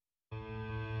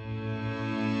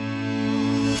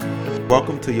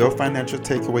Welcome to Your Financial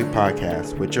Takeaway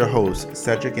Podcast with your hosts,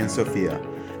 Cedric and Sophia,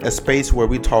 a space where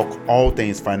we talk all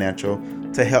things financial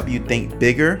to help you think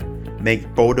bigger,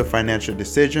 make bolder financial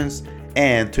decisions,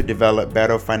 and to develop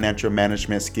better financial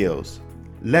management skills.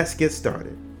 Let's get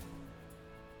started.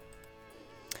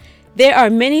 There are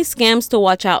many scams to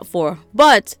watch out for,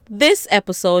 but this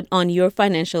episode on Your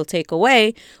Financial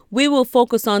Takeaway, we will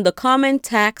focus on the common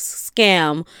tax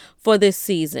scam for this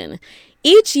season.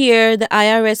 Each year, the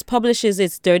IRS publishes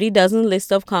its Dirty Dozen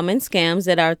list of common scams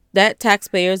that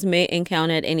taxpayers may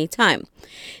encounter at any time.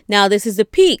 Now, this is the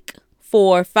peak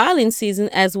for filing season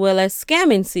as well as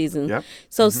scamming season. Yep.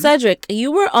 So, Cedric,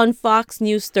 you were on Fox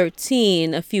News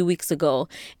 13 a few weeks ago,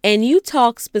 and you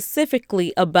talked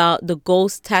specifically about the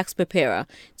ghost tax preparer.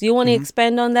 Do you want to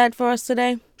expand on that for us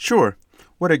today? Sure.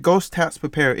 What a ghost tax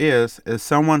preparer is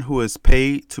someone who is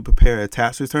paid to prepare a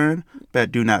tax return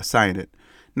but do not sign it.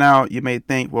 Now, you may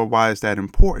think, well, why is that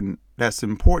important? That's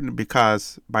important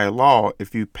because by law,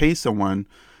 if you pay someone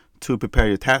to prepare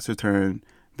your tax return,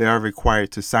 they are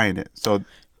required to sign it. So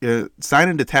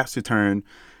signing the tax return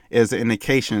is an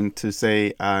indication to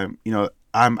say, I'm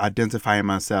identifying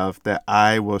myself that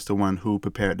I was the one who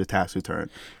prepared the tax return.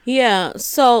 Yeah.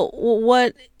 So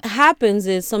what happens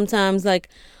is sometimes, like,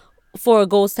 for a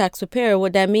ghost tax preparer,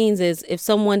 what that means is if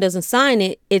someone doesn't sign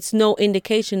it, it's no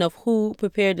indication of who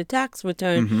prepared the tax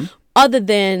return other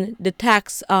than the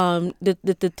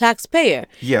the taxpayer.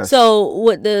 Yes. So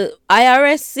what the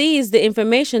IRS sees, the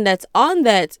information that's on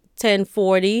that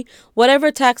 1040,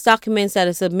 whatever tax documents that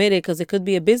are submitted, because it could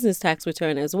be a business tax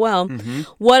return as well,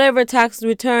 whatever tax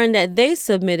return that they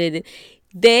submitted,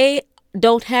 they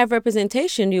don't have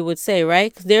representation, you would say,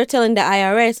 right? 'Cause they're telling the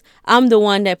IRS, I'm the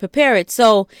one that prepared it.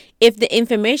 So if the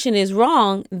information is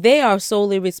wrong, they are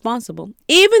solely responsible.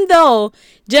 Even though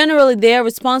generally they're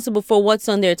responsible for what's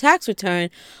on their tax return.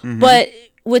 But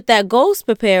with that ghost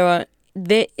preparer,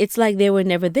 it's like they were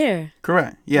never there.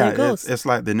 Correct. Yeah, it's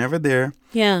like they're never there.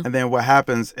 Yeah. And then what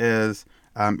happens is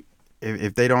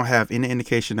if they don't have any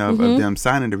indication of them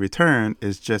signing the return,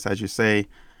 it's just, as you say,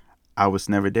 I was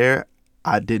never there.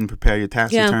 I didn't prepare your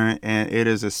tax return, and it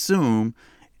is assumed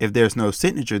if there's no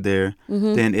signature there,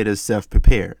 then it is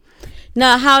self-prepared.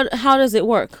 Now, how does it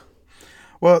work?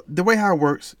 Well, the way how it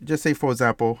works, just say, for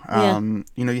example,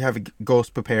 you have a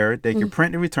ghost preparer. They can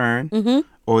print the return,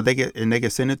 or they can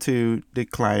send it to the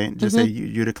client. Just say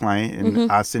you're the client,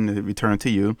 and I send the return to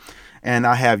you, and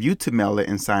I have you to mail it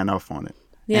and sign off on it.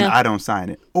 And I don't sign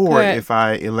it. Or Correct. if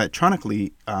I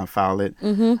electronically file it,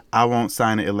 I won't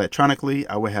sign it electronically.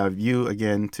 I will have you,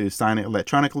 again, to sign it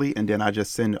electronically, and then I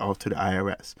just send it off to the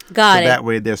IRS. Got it. That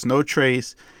way there's no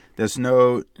trace, there's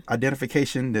no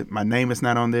identification that my name is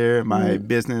not on there, my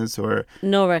business, or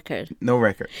No record. no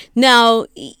record. Now,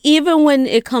 even when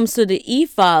it comes to the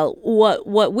e-file,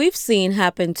 what we've seen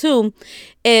happen too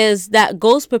is that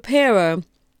ghost preparer,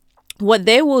 what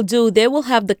they will do, they will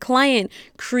have the client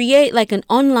create like an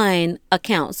online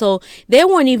account. So they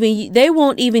won't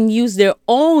even use their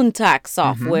own tax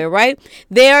software, right?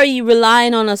 They are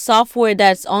relying on a software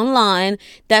that's online,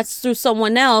 that's through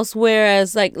someone else.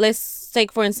 Whereas, like, let's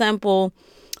take, for example,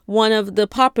 one of the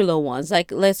popular ones,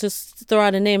 like, let's just throw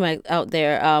out a name out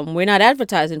there. We're not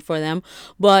advertising for them,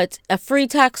 but a free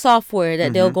tax software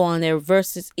that they'll go on there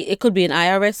versus it could be an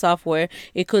IRS software.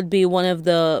 It could be one of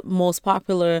the most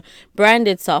popular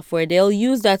branded software. They'll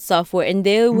use that software and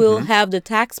they will have the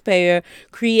taxpayer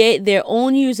create their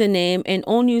own username and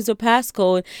own user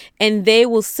passcode, and they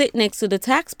will sit next to the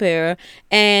taxpayer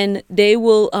and they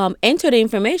will enter the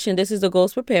information. This is the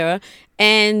ghost preparer,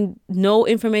 and no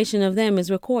information of them is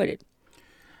recorded.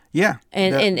 Yeah.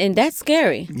 And that's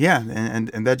scary. Yeah,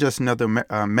 and that's just another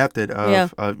method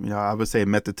of, I would say, a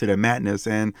method to the madness.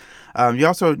 And you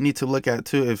also need to look at,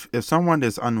 too, if someone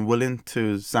is unwilling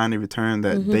to sign a return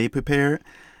that they prepared,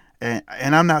 and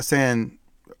I'm not saying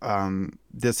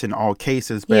this in all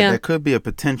cases, but there could be a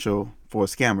potential for a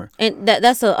scammer. And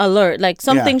that's an alert. Like,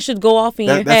 something should go off in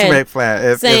your that's head. a red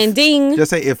flag. Saying ding. Just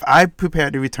say, if I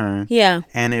prepared the return,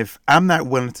 and if I'm not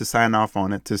willing to sign off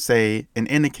on it to say and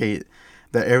indicate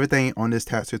that everything on this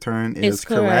tax return is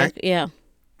correct,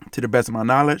 to the best of my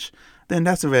knowledge, then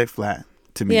that's a red flag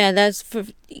to me. Yeah, that's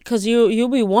because you'll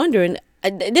be wondering.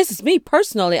 This is me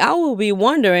personally. I will be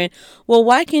wondering, well,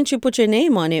 why can't you put your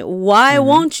name on it? Why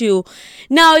won't you?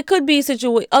 Now, it could be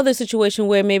other situation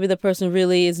where maybe the person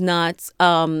really is not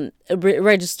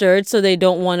registered, so they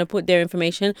don't want to put their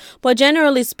information. But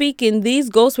generally speaking, these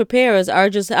ghost preparers are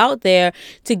just out there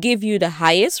to give you the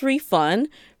highest refund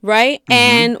right?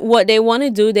 And what they want to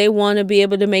do, they want to be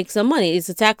able to make some money. It's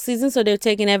a tax season, so they're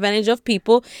taking advantage of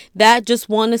people that just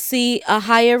want to see a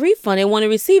higher refund. They want to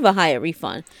receive a higher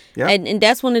refund. Yeah. And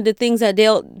that's one of the things that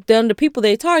the people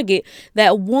they target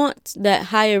that want that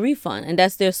higher refund, and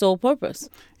that's their sole purpose.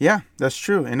 Yeah, that's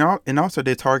true. And also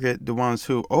they target the ones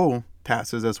who owe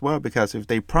taxes as well, because if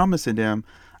they promise to them,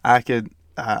 I could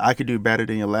do better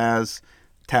than your last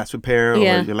tax preparer or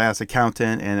your last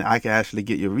accountant, and I can actually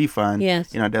get your refund.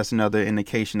 Yes. That's another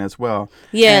indication as well.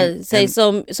 Yeah.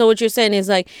 So what you're saying is,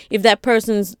 like, if that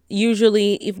person's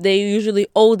if they usually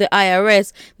owe the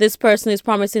IRS, this person is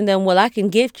promising them, well, I can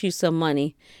gift you some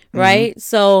money, right?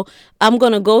 So I'm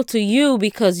going to go to you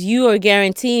because you are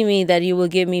guaranteeing me that you will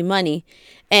give me money.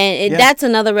 And that's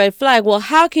another red flag. Well,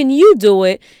 how can you do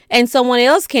it and someone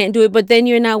else can't do it, but then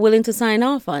you're not willing to sign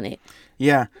off on it?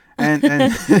 Yeah.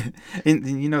 And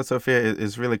Sophia,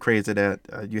 it's really crazy that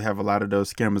you have a lot of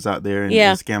those scammers out there and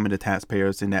scamming the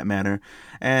taxpayers in that manner.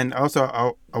 And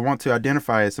also, I want to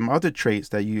identify some other traits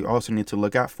that you also need to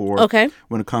look out for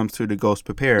when it comes to the ghost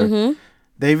preparer.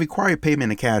 They require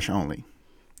payment in cash only.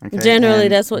 Okay? Generally,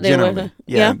 that's what they were.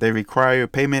 Yeah, they require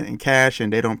payment in cash,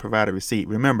 and they don't provide a receipt.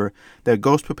 Remember, they're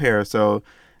ghost preparer, so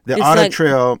the audit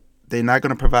trail, they're not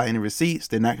going to provide any receipts.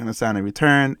 They're not going to sign a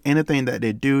return. Anything that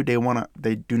they do, they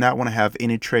do not want to have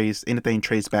anything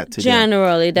traced back to them.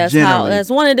 Generally, that's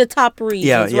one of the top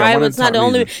reasons, right? But it's not the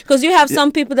only, because you have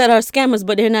some people that are scammers,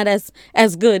 but they're not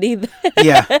as good either.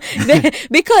 Yeah.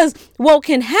 Because what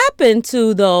can happen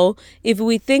too, though, if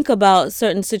we think about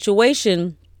certain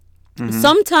situation,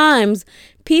 sometimes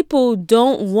people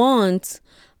don't want.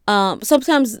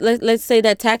 Sometimes let's say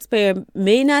that taxpayer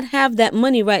may not have that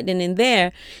money right then and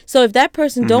there. So if that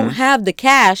person don't have the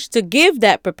cash to give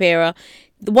that preparer,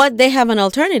 they have an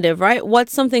alternative, right?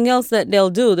 What's something else that they'll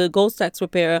do, the ghost tax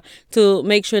preparer, to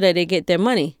make sure that they get their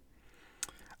money?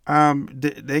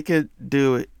 They could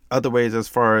do it other ways, as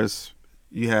far as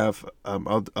you have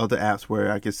other apps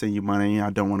where I can send you money.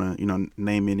 I don't want to,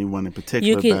 name anyone in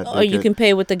particular. You can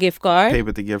pay with the gift card. Pay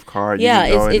with the gift card. Yeah,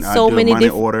 you can go it's so many money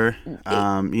order.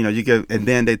 You can, and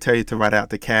then they tell you to write out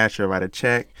the cash or write a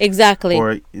check. Exactly.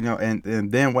 Or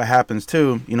and then what happens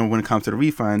too? When it comes to the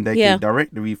refund, they can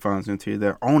direct the refunds into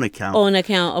their own account. A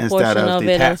instead portion of of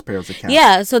the it. Taxpayer's account.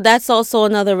 Yeah, so that's also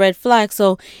another red flag.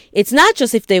 So it's not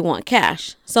just if they want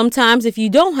cash. Sometimes if you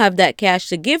don't have that cash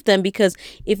to give them, because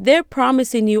if they're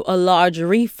promising you a large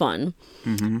refund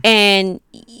and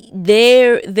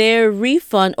their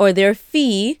refund or their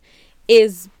fee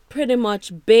is pretty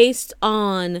much based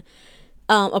on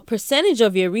a percentage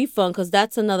of your refund, because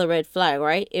that's another red flag,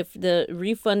 right? If the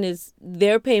refund is,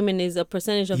 their payment is a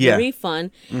percentage of the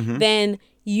refund, then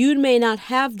you may not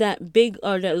have that big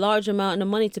or that large amount of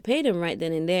money to pay them right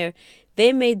then and there.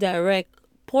 They may direct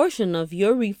portion of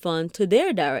your refund to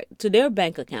their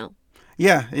bank account.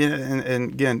 Yeah,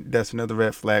 and again, that's another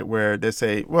red flag where they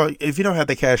say, well, if you don't have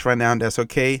the cash right now, that's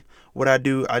okay. What I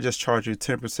do, I just charge you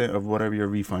 10% of whatever your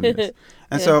refund is.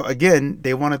 And so, again,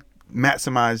 they want to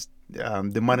maximize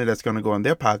the money that's going to go in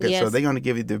their pocket. So they're going to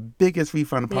give you the biggest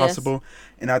refund possible,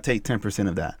 and I'll take 10%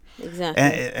 of that. Exactly.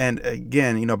 And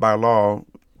again, by law,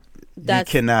 you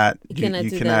cannot do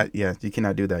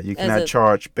that. You cannot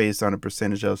charge based on a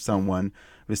percentage of someone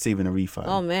receiving a refund.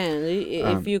 Oh man,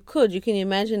 if you can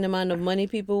imagine the amount of money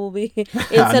people will be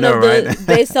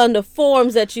based on the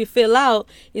forms that you fill out,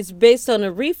 it's based on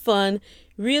a refund.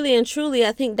 Really and truly,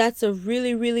 I think that's a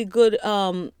really, really good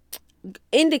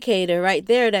indicator right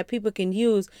there that people can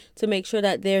use to make sure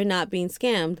that they're not being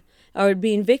scammed or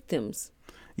being victims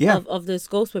of this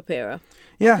ghost preparer.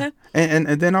 Yeah. Okay.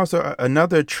 And then also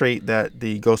another trait that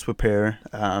the ghost preparer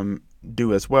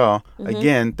do as well.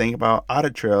 Again, think about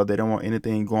audit trail. They don't want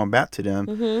anything going back to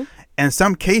them. In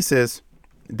some cases,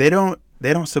 they don't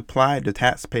supply the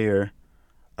taxpayer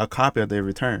a copy of their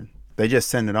return. They just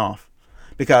send it off.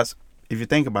 Because if you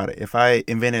think about it, if I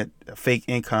invented a fake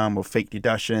income or fake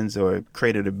deductions or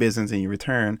created a business in your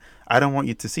return, I don't want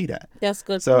you to see that. That's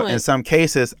good. So in some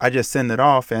cases, I just send it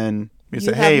off and you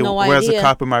say, hey, where's a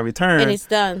copy of my return? And it's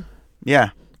done.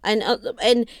 Yeah.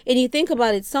 And you think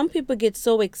about it, some people get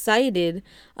so excited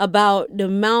about the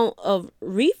amount of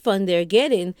refund they're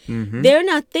getting. They're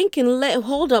not thinking,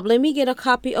 hold up, let me get a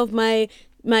copy of my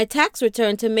tax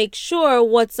return to make sure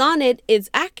what's on it is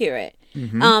accurate.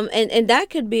 And that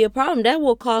could be a problem. That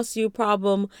will cost you a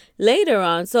problem later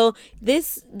on. So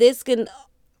this can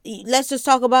let's just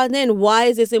talk about then why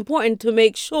is this important to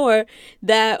make sure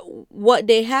that what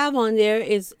they have on there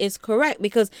is correct,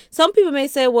 because some people may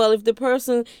say, well, if the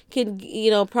person can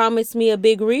promise me a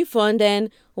big refund, then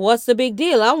what's the big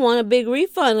deal? I want a big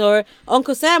refund, or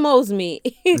Uncle Sam owes me.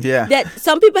 Yeah. That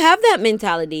some people have that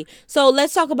mentality. So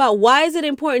let's talk about why is it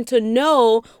important to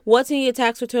know what's in your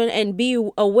tax return and be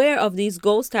aware of these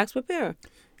ghost tax preparer.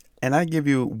 And I give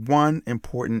you one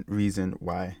important reason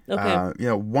why.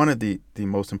 Okay. One of the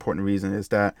most important reason is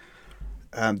that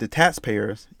the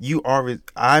taxpayers,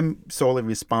 I'm solely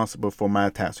responsible for my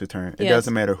tax return. It Yes.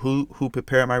 doesn't matter who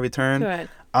prepared my return.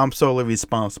 Correct. I'm solely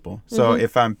responsible. So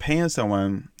if I'm paying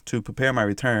someone to prepare my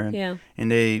return, Yeah. and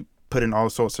they put in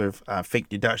all sorts of fake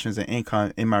deductions and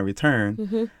income in my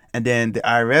return, and then the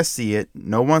IRS see it,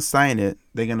 no one signed it,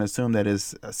 they're going to assume that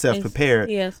it's self-prepared.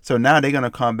 Yes. So now they're going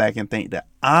to come back and think that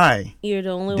I You're the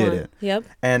only did one. it. Yep.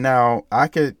 And now I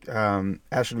could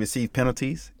actually receive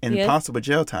penalties and Yes. possible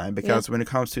jail time, because when it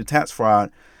comes to tax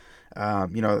fraud,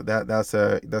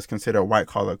 that's considered a white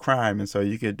collar crime, and so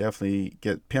you could definitely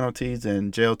get penalties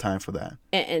and jail time for that.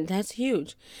 And that's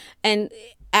huge. And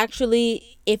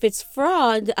actually, if it's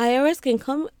fraud, the IRS can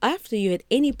come after you at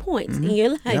any point in your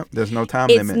life. Yep, there's no time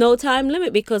It's limit. no time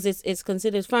limit because it's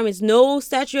considered fraud. It's no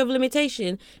statute of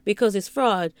limitation because it's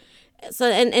fraud. So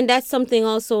and that's something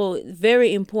also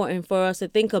very important for us to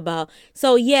think about.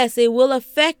 So yes, it will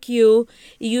affect you.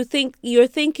 You're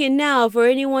thinking now, for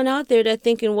anyone out there that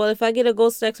thinking, well, if I get a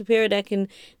ghost tax preparer that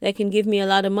can give me a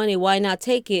lot of money, why not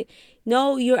take it?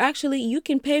 No, you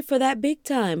can pay for that big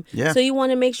time. Yeah. So you want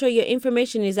to make sure your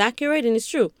information is accurate and it's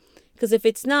true. Because if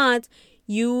it's not,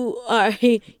 you're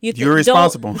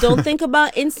responsible. Don't think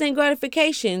about instant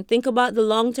gratification. Think about the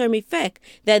long-term effect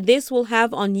that this will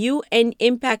have on you and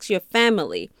impacts your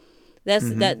family.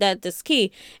 That's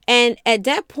key. And at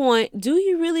that point, do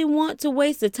you really want to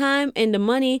waste the time and the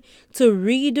money to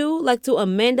redo, like to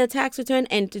amend a tax return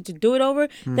and to do it over?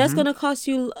 That's going to cost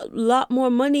you a lot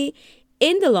more money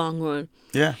in the long run.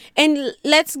 Yeah. And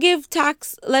let's give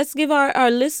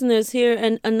our listeners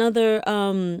here another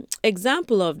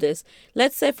example of this.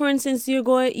 Let's say, for instance,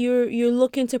 you're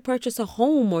looking to purchase a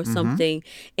home or something,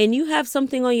 and you have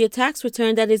something on your tax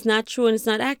return that is not true and it's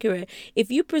not accurate. If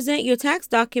you present your tax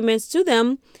documents to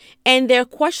them and they're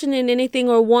questioning anything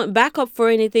or want backup for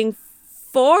anything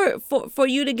for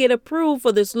you to get approved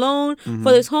for this loan,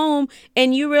 for this home,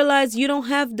 and you realize you don't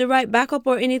have the right backup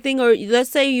or anything, or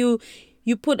let's say you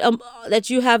put that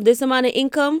you have this amount of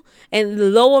income and the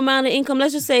low amount of income,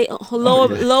 let's just say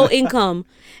low income,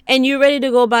 and you're ready to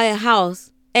go buy a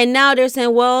house, and now they're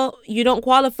saying, well, you don't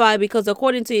qualify because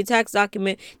according to your tax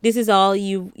document, this is all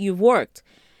you've worked.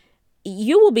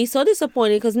 You will be so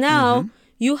disappointed because now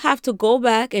you have to go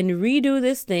back and redo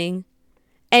this thing.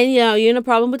 And you're in a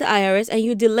problem with the IRS, and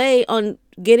you delay on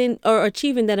getting or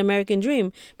achieving that American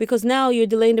dream because now you're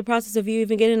delaying the process of you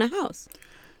even getting a house.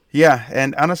 Yeah,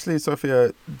 and honestly,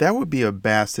 Sophia, that would be a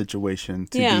bad situation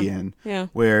to be in,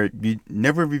 where you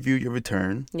never review your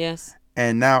return. Yes.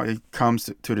 And now it comes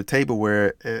to the table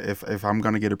where if I'm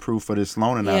going to get approved for this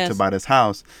loan and I have to buy this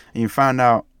house, and you find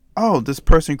out, oh, this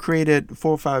person created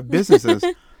 4 or 5 businesses.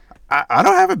 I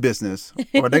don't have a business.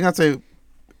 Or they're going to say,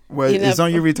 well, it's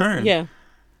on your return. Yeah.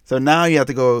 So now you have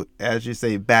to go, as you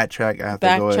say, backtrack. I have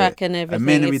to go and everything.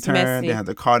 amend the It's return. messy. They have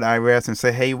to call the IRS and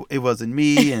say, hey, it wasn't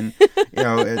me. And,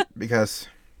 because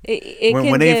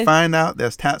when they find out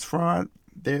there's tax fraud,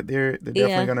 they're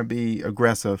definitely going to be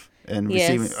aggressive and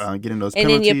receiving, getting those penalties. And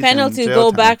then your penalties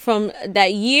go back from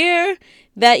that year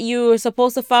that you were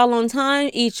supposed to file on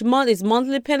time. Each month is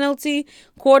monthly penalty,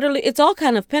 quarterly. It's all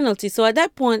kind of penalty. So at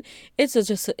that point, it's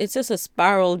just a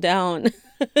spiral down.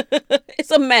 It's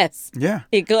a mess. Yeah.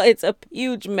 It's a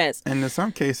huge mess. And in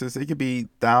some cases, it could be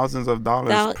thousands of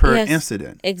dollars per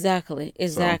incident. Exactly.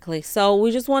 So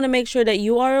we just want to make sure that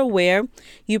you are aware.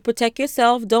 You protect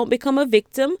yourself. Don't become a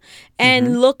victim.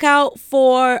 And look out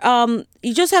for,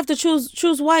 you just have to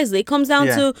choose wisely. It comes down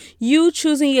to you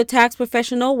choosing your tax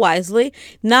professional wisely,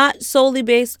 not solely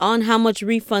based on how much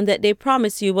refund that they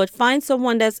promise you, but find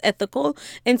someone that's ethical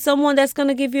and someone that's going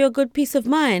to give you a good peace of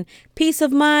mind. Peace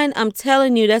of mind, I'm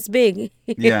telling you, that's big.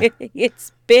 Yeah.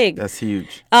 It's big. That's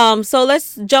huge. So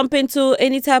let's jump into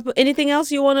anything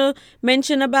else you want to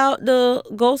mention about the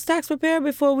ghost tax preparer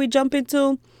before we jump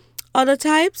into other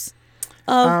types?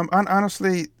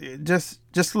 Honestly, just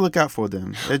look out for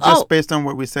them. Just based on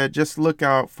what we said, just look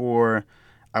out for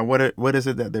what is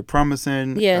it that they're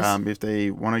promising. Yes. If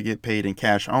they want to get paid in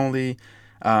cash only,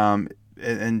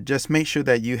 and just make sure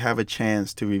that you have a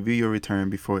chance to review your return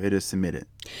before it is submitted.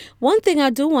 One thing I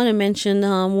do want to mention,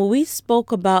 when we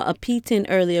spoke about a PTIN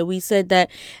earlier, we said that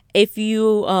if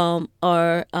you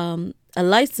are a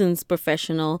licensed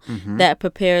professional that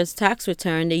prepares tax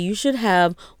return, that you should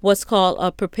have what's called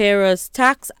a preparer's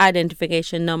tax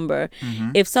identification number.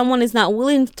 If someone is not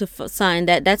willing to sign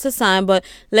that, that's a sign, but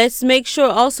let's make sure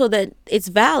also that it's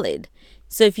valid.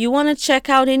 So if you want to check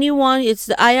out anyone, it's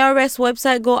the IRS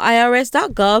website, go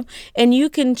irs.gov, and you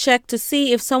can check to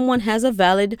see if someone has a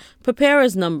valid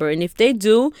preparer's number. And if they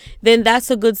do, then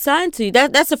that's a good sign to you.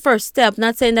 That's the first step.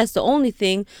 Not saying that's the only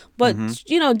thing, but,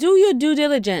 do your due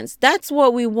diligence. That's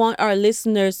what we want our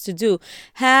listeners to do.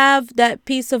 Have that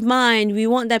peace of mind. We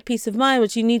want that peace of mind,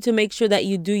 but you need to make sure that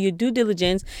you do your due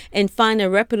diligence and find a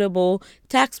reputable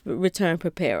tax return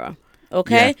preparer.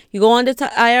 Okay, Yeah. you go on the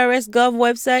IRS Gov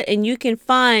website and you can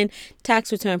find tax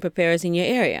return preparers in your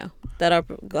area that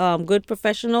are good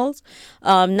professionals.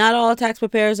 Not all tax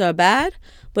preparers are bad,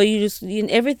 but in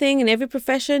everything, in every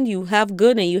profession, you have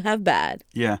good and you have bad.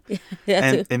 Yeah.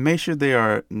 That's and make sure they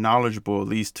are knowledgeable, at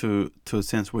least to a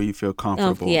sense where you feel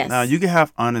comfortable. yes. Now, you can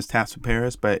have honest tax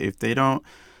preparers, but if they don't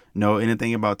know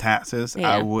anything about taxes, Yeah.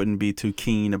 I wouldn't be too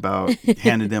keen about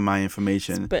handing them my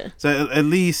information. But- So at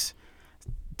least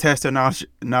test their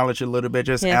knowledge a little bit.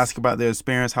 Just Yes. ask about their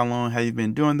experience. How long have you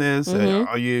been doing this?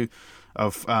 Are you a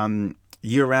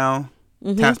year-round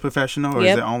tax professional, or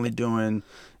Yep. is it only doing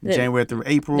January through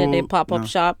April? Then they pop up No.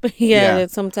 shop. Yeah.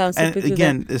 That sometimes And people do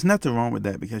again, there's nothing wrong with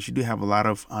that, because you do have a lot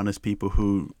of honest people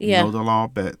who Yeah. know the law,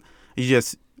 but you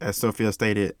just, as Sophia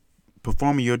stated,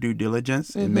 performing your due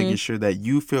diligence and making sure that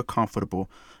you feel comfortable,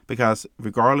 because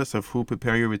regardless of who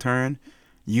prepare your return,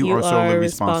 you are solely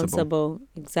responsible.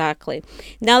 Exactly.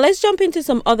 Now let's jump into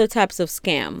some other types of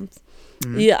scams.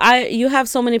 You have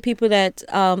so many people that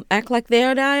act like they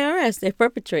are the IRS. They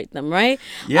perpetrate them, right?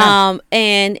 Yeah.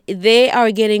 And they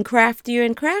are getting craftier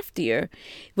and craftier.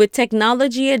 With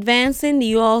technology advancing,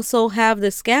 you also have the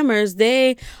scammers.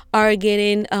 They are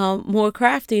getting more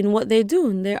crafty in what they do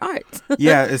in their art.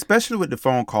 Yeah, especially with the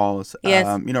phone calls. Yes.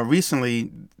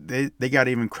 Recently they got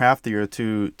even craftier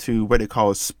to what they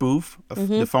call a spoof of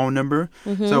the phone number.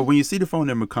 So when you see the phone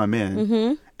number come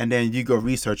in, and then you go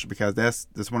research it, because that's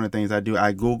one of the things I do.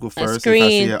 I Google first if I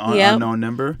see screen, an yep. unknown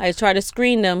number. I try to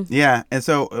screen them. Yeah, and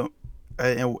so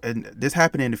and this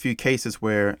happened in a few cases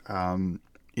where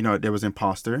there was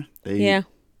imposter. They Yeah.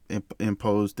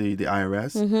 imposed the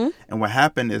IRS, and what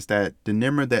happened is that the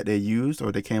number that they used,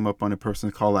 or they came up on a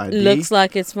person's call ID, Looks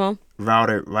like it's from.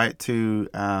 routed right to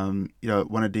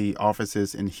one of the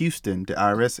offices in Houston, the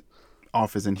IRS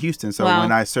office in Houston. So Wow.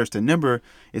 when I search the number,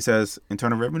 it says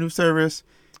Internal Revenue Service,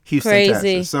 Houston, Crazy.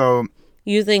 Texas. So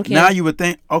You think now you would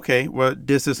think, okay, well,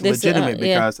 this is This is, legitimate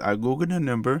yeah. because I Googled the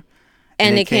number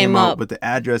And it it came up up. with the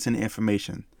address and the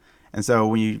information. And so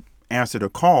when you answer the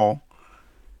call,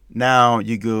 now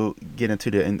you get into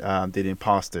the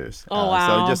imposters. Oh,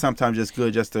 wow. So just sometimes it's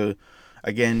good just to,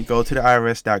 again, go to the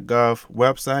irs.gov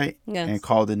website Yes. and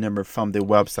call the number from the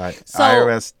website, So-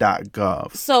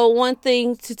 irs.gov. So one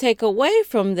thing to take away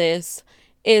from this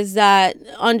is that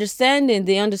the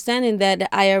understanding that the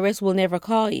IRS will never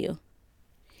call you.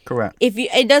 Correct.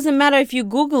 It doesn't matter if you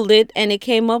Googled it and it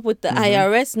came up with the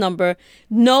IRS number,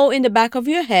 know in the back of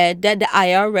your head that the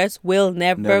IRS will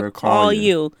never call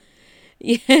you.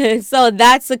 Yeah, so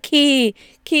that's a key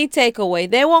takeaway.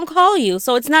 They won't call you,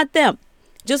 so it's not them.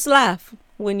 Just laugh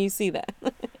when you see that.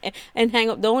 And hang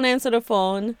up. Don't answer the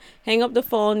phone. Hang up the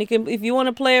phone. You can, if you want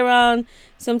to play around.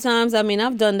 Sometimes,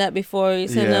 I've done that before. You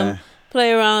send them,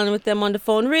 play around with them on the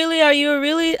phone. Really? Are you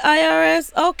really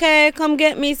IRS? Okay, come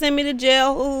get me. Send me to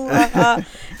jail. Ooh,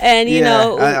 and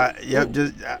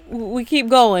we keep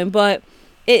going, but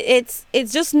it's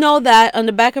just know that on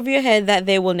the back of your head that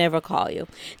they will never call you.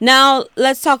 Now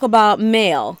let's talk about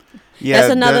mail. Yeah,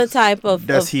 that's another type of.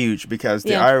 That's huge, because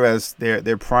the Yeah. IRS,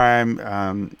 their prime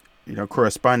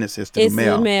correspondence is through It's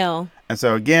mail. the mail. And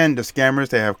so again, the scammers,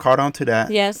 they have caught on to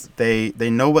that. Yes. They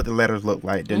know what the letters look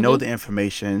like. They know the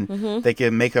information. They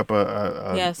can make up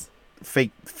a Yes.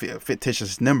 fake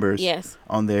fictitious numbers Yes.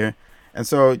 on there. And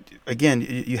so again,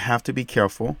 you have to be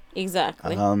careful.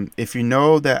 Exactly. If you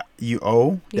know that you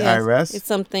owe the Yes, IRS, it's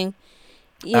something.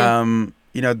 Yeah.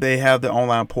 they have the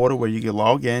online portal where you can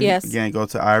log in. Yes. Again, go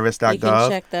to irs.gov. You can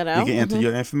check that out. You can enter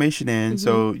your information in,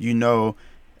 so you know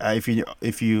if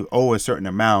you owe a certain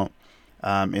amount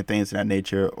and things of that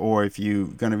nature, or if you're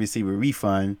going to receive a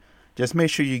refund. Just make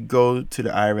sure you go to the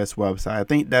IRS website. I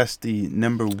think that's the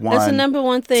number one. That's the number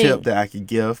one thing. Tip that I could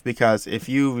give, because if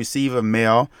you receive a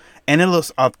mail and it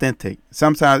looks authentic,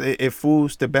 sometimes it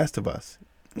fools the best of us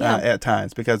Yeah. at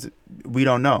times, because we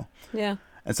don't know. Yeah.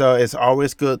 And so it's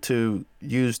always good to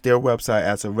use their website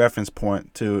as a reference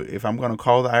point to, if I'm going to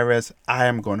call the IRS, I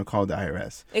am going to call the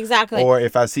IRS. Exactly. Or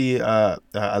if I see a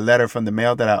letter from the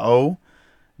mail that I owe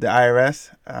the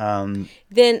IRS,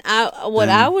 then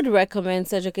I would recommend,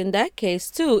 Cedric, in that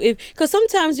case too, because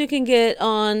sometimes you can get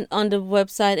on the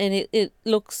website and it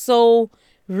looks so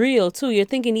real too. You're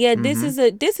thinking, yeah, this is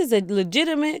a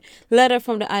legitimate letter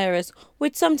from the IRS,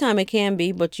 which sometimes it can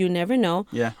be, but you never know.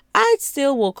 Yeah. I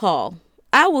still will call.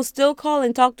 I will still call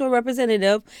and talk to a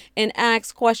representative and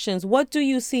ask questions. What do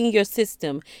you see in your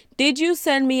system? Did you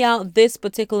send me out this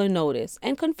particular notice?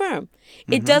 And confirm.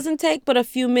 It doesn't take but a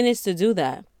few minutes to do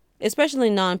that, especially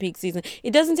non-peak season.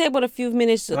 It doesn't take but a few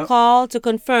minutes to call, to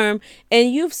confirm,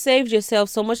 and you've saved yourself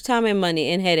so much time and money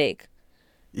and headache.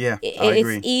 Yeah, I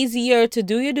agree. It's easier to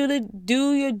do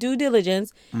your due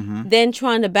diligence than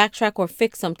trying to backtrack or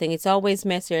fix something. It's always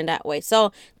messier in that way.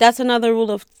 So that's another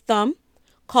rule of thumb.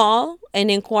 Call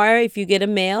and inquire if you get a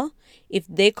mail. If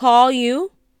they call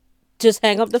you, just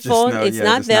hang up the phone. It's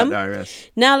not them. Not the IRS.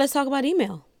 Now let's talk about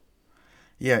email.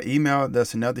 Yeah, email,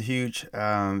 that's another huge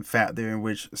factor in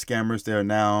which scammers, they're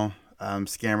now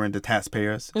scamming the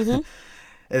taxpayers.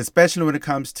 Especially when it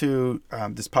comes to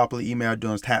this popular email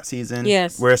during tax season.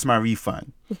 Yes. Where's my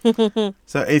refund?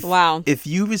 So if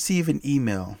you receive an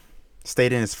email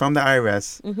stating it's from the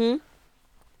IRS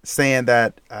saying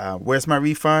that where's my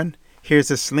refund? Here's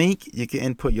this link. You can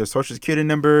input your social security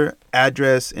number,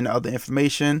 address, and other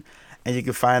information, and you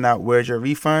can find out where's your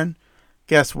refund.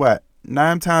 Guess what?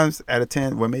 9 times out of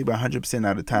 10, well, maybe 100%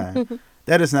 out of the time,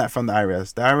 that is not from the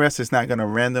IRS. The IRS is not going to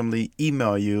randomly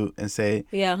email you and say,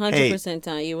 100%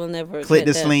 time. You will never click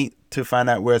this link to find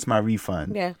out where's my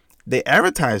refund. Yeah. They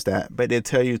advertise that, but they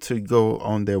tell you to go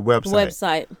on their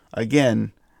website.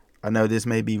 Again, I know this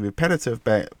may be repetitive,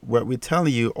 but what we're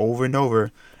telling you over and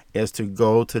over is to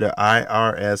go to the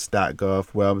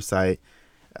irs.gov website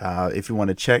if you want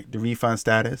to check the refund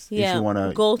status. Yeah, if you want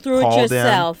to go through it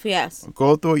yourself. Yes,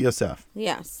 go through it yourself.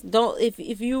 Yes, don't if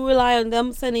you rely on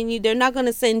them sending you, they're not going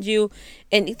to send you.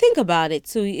 And think about it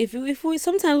too. If we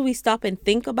sometimes we stop and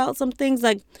think about some things,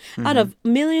 like out of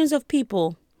millions of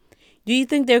people, do you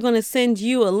think they're going to send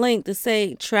you a link to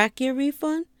say track your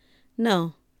refund?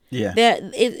 No. Yeah.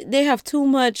 They have too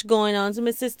much going on, too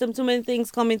much system, too many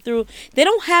things coming through. They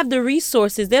don't have the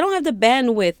resources. They don't have the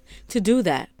bandwidth to do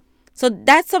that. So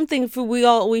that's something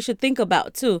we should think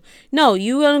about too. No,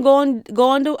 you gonna go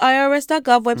on the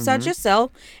irs.gov website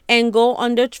yourself and go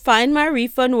under find my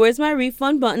refund. Where's my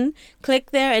refund button?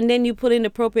 Click there and then you put in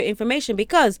appropriate information.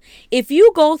 Because if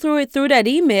you go through that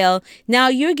email, now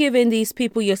you're giving these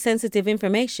people your sensitive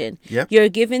information. Yep. You're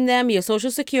giving them your social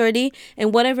security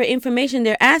and whatever information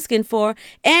they're asking for.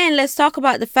 And let's talk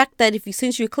about the fact that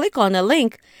since you click on a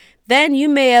link, then you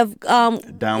may have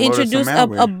introduced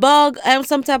a bug and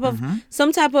some type of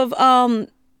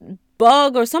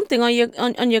bug or something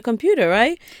on your computer,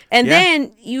 right? And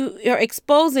then you're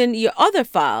exposing your other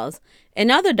files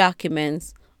and other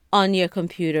documents on your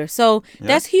computer. So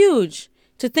that's huge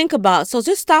to think about. So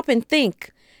just stop and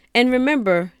think, and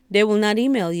remember, they will not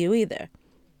email you either.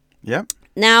 Yep.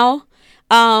 Now,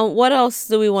 what else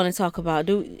do we want to talk about?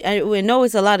 We know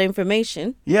it's a lot of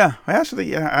information. Yeah,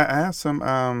 actually, I have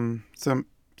some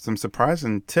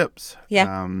surprising tips.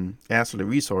 Yeah. As for the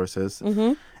resources,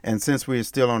 and since we're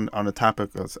still on the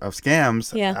topic of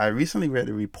scams, I recently read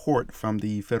a report from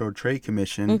the Federal Trade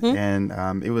Commission,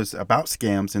 and it was about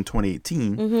scams in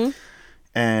 2018,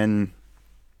 and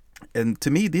to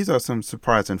me, these are some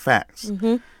surprising facts.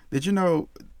 Did you know?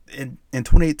 In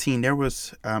 2018, there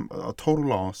was a total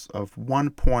loss of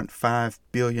 $1.5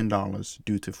 billion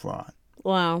due to fraud.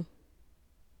 Wow.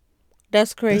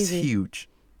 That's crazy. That's huge.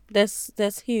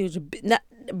 That's huge. Not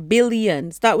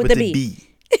billion. Start with the B.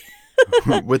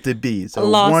 With the B. So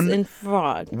loss in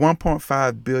fraud.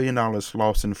 $1.5 billion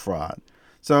lost in fraud.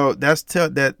 So that's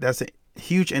a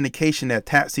huge indication that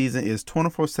tax season is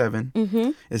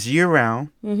 24/7. It's year round.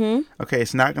 Okay,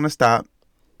 it's not going to stop.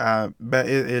 But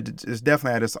it's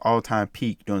definitely at its all-time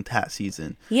peak during tax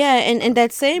season. Yeah, and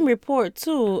that same report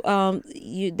too.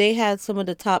 They had some of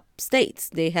the top states.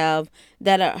 They have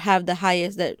the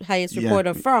highest report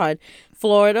of fraud: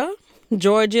 Florida,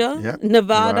 Georgia,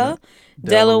 Nevada,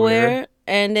 Delaware,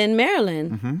 and then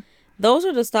Maryland. Those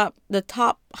are the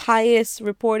top highest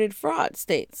reported fraud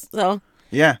states. So.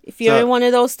 Yeah. If you're in one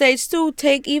of those states too,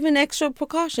 take even extra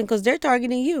precaution because they're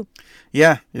targeting you.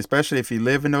 Yeah, especially if you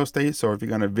live in those states or if you're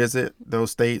going to visit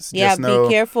those states. Yeah, just know,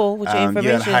 be careful with your information.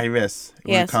 You're at high risk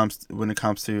when it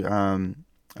comes to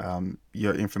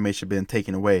your information being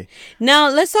taken away. Now,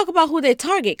 let's talk about who they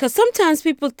target, because sometimes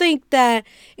people think that,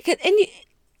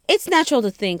 it's natural to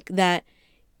think that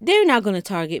they're not going to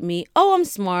target me. Oh, I'm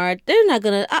smart. They're not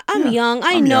going to, I'm Yeah, young. I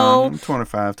I'm young. know. I'm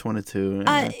 25, 22.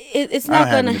 It's I don't not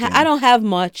have going to, I anything. don't have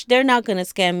much. They're not going to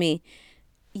scam me.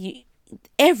 You,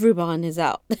 everyone is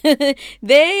out.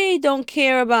 They don't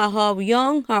care about how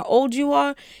young, how old you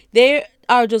are. They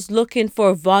are just looking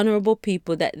for vulnerable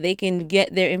people that they can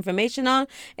get their information on.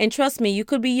 And trust me, you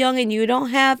could be young and you don't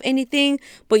have anything,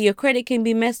 but your credit can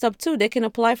be messed up too. They can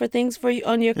apply for things for you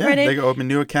on your Yeah, they credit. can open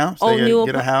new accounts. They Oh, can new,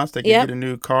 get a house. They can yep. get a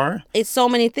new car. It's so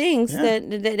many things Yeah,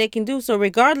 that they can do. So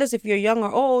regardless if you're young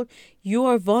or old, you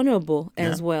are vulnerable yeah.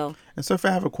 as well. And so, if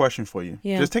I have a question for you,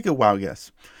 Yeah. just take a wild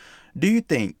guess. Do you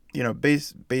think,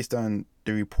 based on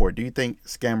the report, do you think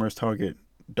scammers target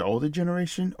the older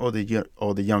generation or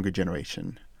the younger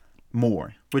generation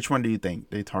more? Which one do you think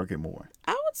they target more?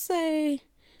 I would say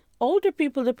older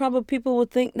people, the probably people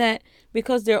would think that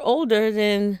because they're older,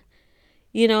 then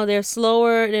they're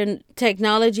slower, then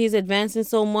technology is advancing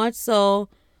so much. So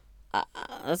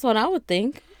that's what I would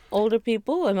think. Older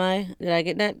people. Did I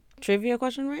get that trivia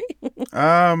question right?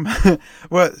 Um,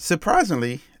 well,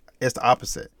 surprisingly, it's the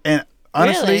opposite. And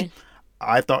honestly, Really?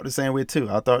 I thought the same way too.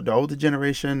 I thought the older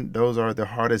generation, those are the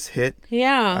hardest hit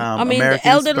Yeah. I mean, the Americans. But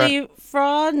elderly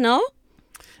fraud, no?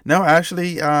 no,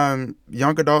 actually, young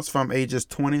adults from ages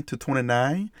 20 to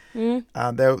 29,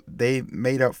 they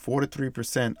made up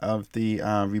 43% of the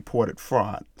reported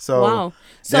fraud. So Wow.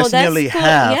 So that's that's nearly good.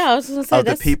 half Yeah, I was going to say of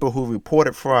the that's people who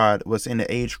reported fraud was in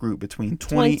the age group between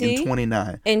 20 and 20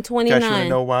 29. and Guys, you want to 29.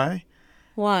 know why?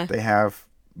 Why? They have,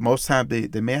 most time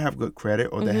they may have good credit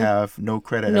or they have no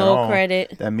credit at No all.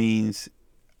 credit. That means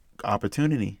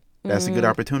opportunity. That's a good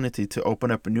opportunity to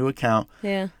open up a new account.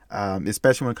 Yeah.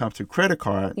 Especially when it comes to credit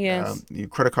card. Yes. Your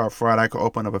credit card fraud, I could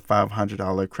open up a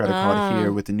 $500 credit card here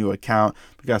Ah. with a new account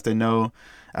because they know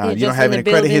You're you don't just have in the any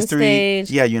credit building history.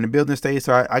 stage. Yeah, you're in the building stage,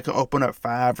 so I could open up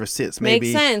 5 or 6, Makes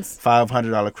maybe sense.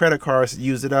 $500 credit cards,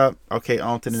 use it up. Okay,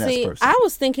 on to the next See, person. I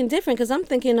was thinking different because I'm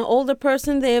thinking an older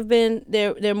person,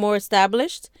 they're more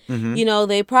established.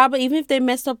 They probably, even if they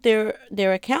messed up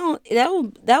their account,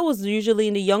 that was usually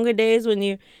in the younger days when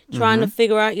you're trying to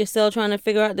figure out yourself, trying to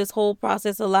figure out this whole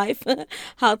process of life,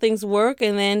 how things work,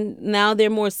 and then now they're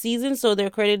more seasoned, so their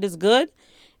credit is good.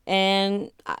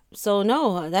 And so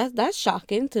no, that's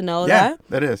shocking to know Yeah, that.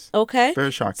 that is. Okay.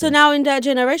 Very shocking. So now in that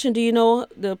generation, do you know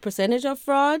the percentage of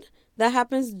fraud that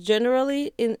happens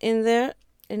generally in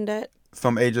that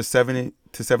From ages 70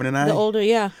 to 79? the older,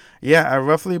 yeah. Yeah,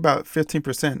 roughly about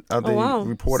 15% of the Oh wow.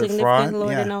 reported Significantly fraud.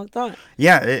 lower Yeah, than I thought.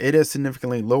 yeah, it is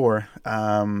significantly lower.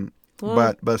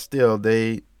 Wow. But still,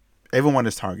 everyone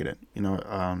is targeted.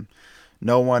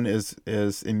 No one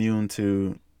is immune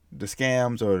to the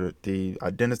scams or the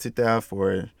identity theft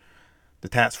or the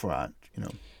tax fraud.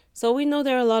 So we know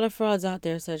there are a lot of frauds out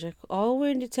there, Cedric. All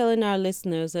we're telling our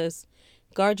listeners is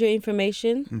guard your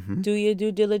information, do your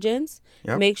due diligence,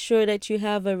 Yep. make sure that you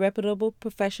have a reputable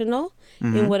professional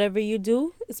in whatever you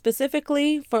do.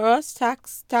 Specifically for us,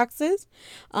 taxes.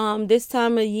 This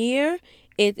time of year,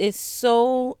 it is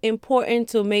so important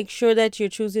to make sure that you're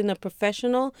choosing a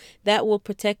professional that will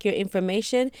protect your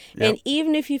information. Yep. And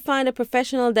even if you find a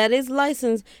professional that is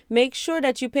licensed, make sure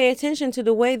that you pay attention to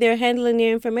the way they're handling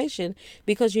your information,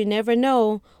 because you never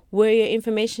know where your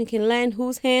information can land,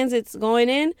 whose hands it's going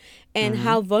in, and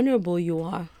how vulnerable you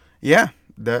are. Yeah,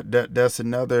 that's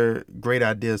another great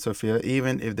idea, Sophia.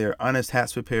 Even if they're honest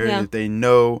tax preparers, Yeah. if they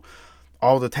know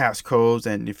all the tax codes,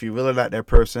 and if you really like that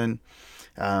person,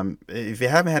 if you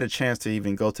haven't had a chance to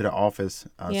even go to the office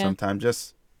Yeah. sometime,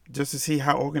 just to see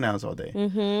how organized are they.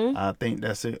 I think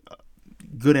that's a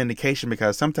good indication,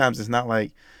 because sometimes it's not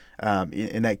like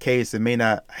in that case, it may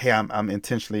not, hey, I'm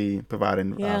intentionally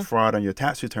providing Yeah. fraud on your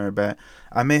tax return, but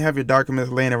I may have your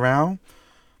documents laying around.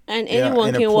 And Yeah, anyone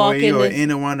an can walk employee in or this.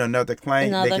 anyone, another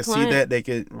client, they Another can see client. that. They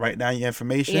could write down your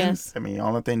information. Yes. I mean, the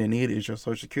only thing they need is your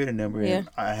social security number. Yeah. And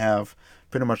I have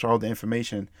pretty much all the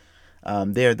information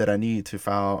there that I need to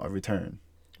file a return.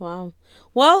 Wow.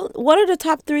 Well, what are the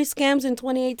top 3 scams in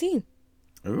 2018?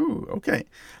 Ooh, okay.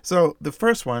 So the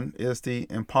first one is the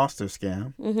imposter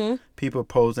scam. People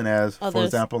posing as, for Others.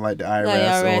 example, like the The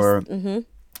IRS, IRS.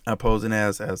 or posing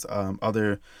as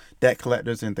other debt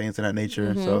collectors and things of that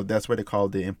nature. So that's what they call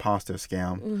the imposter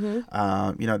scam.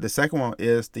 The second one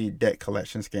is the debt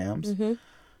collection scams.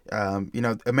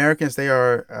 Americans, they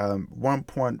are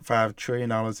 $1.5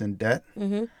 trillion in debt.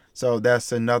 So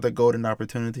that's another golden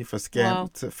opportunity for Wow.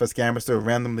 for scammers to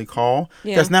randomly call.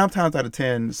 Yeah. Because 9 times out of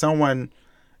 10, someone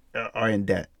are in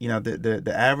debt.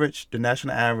 The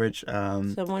national average Someone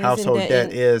is in household debt,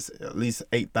 debt is at least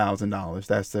 $8,000.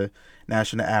 That's the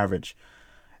national average.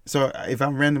 So if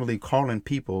I'm randomly calling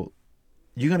people,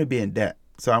 you're going to be in debt.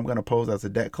 So I'm going to pose as a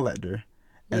debt collector,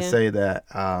 and Yeah. say that,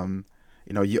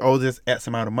 you owe this X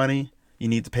amount of money. You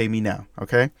need to pay me now.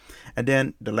 Okay. And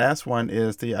then the last one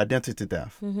is the identity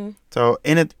theft. So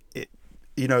if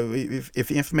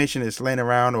information is laying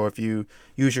around or if you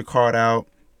use your card out,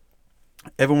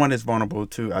 everyone is vulnerable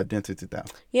to identity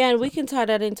theft. Yeah, and we can tie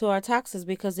that into our taxes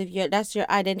because that's your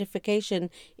identification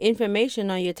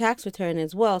information on your tax return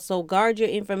as well. So guard your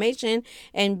information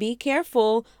and be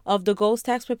careful of the ghost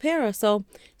tax preparer. So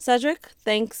Cedric,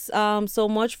 thanks so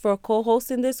much for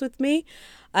co-hosting this with me.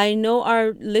 I know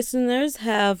our listeners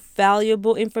have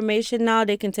valuable information now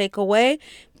they can take away.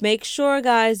 Make sure,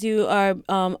 guys, you are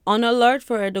on alert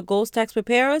for the ghost tax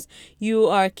preparers. You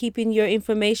are keeping your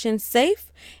information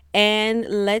safe. And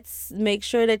let's make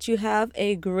sure that you have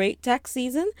a great tax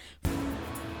season.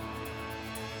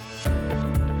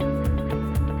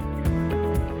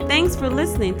 Thanks for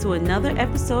listening to another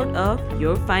episode of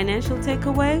Your Financial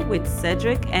Takeaway with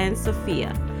Cedric and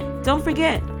Sophia. Don't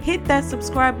forget, hit that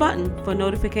subscribe button for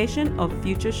notification of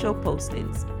future show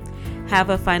postings.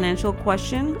 Have a financial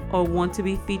question or want to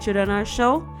be featured on our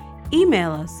show?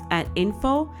 Email us at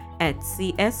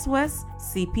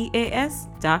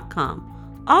info@cswestcpas.com.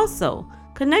 Also,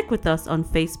 connect with us on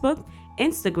Facebook,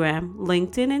 Instagram,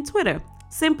 LinkedIn, and Twitter.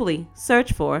 Simply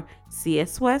search for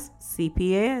CS West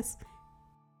CPAS.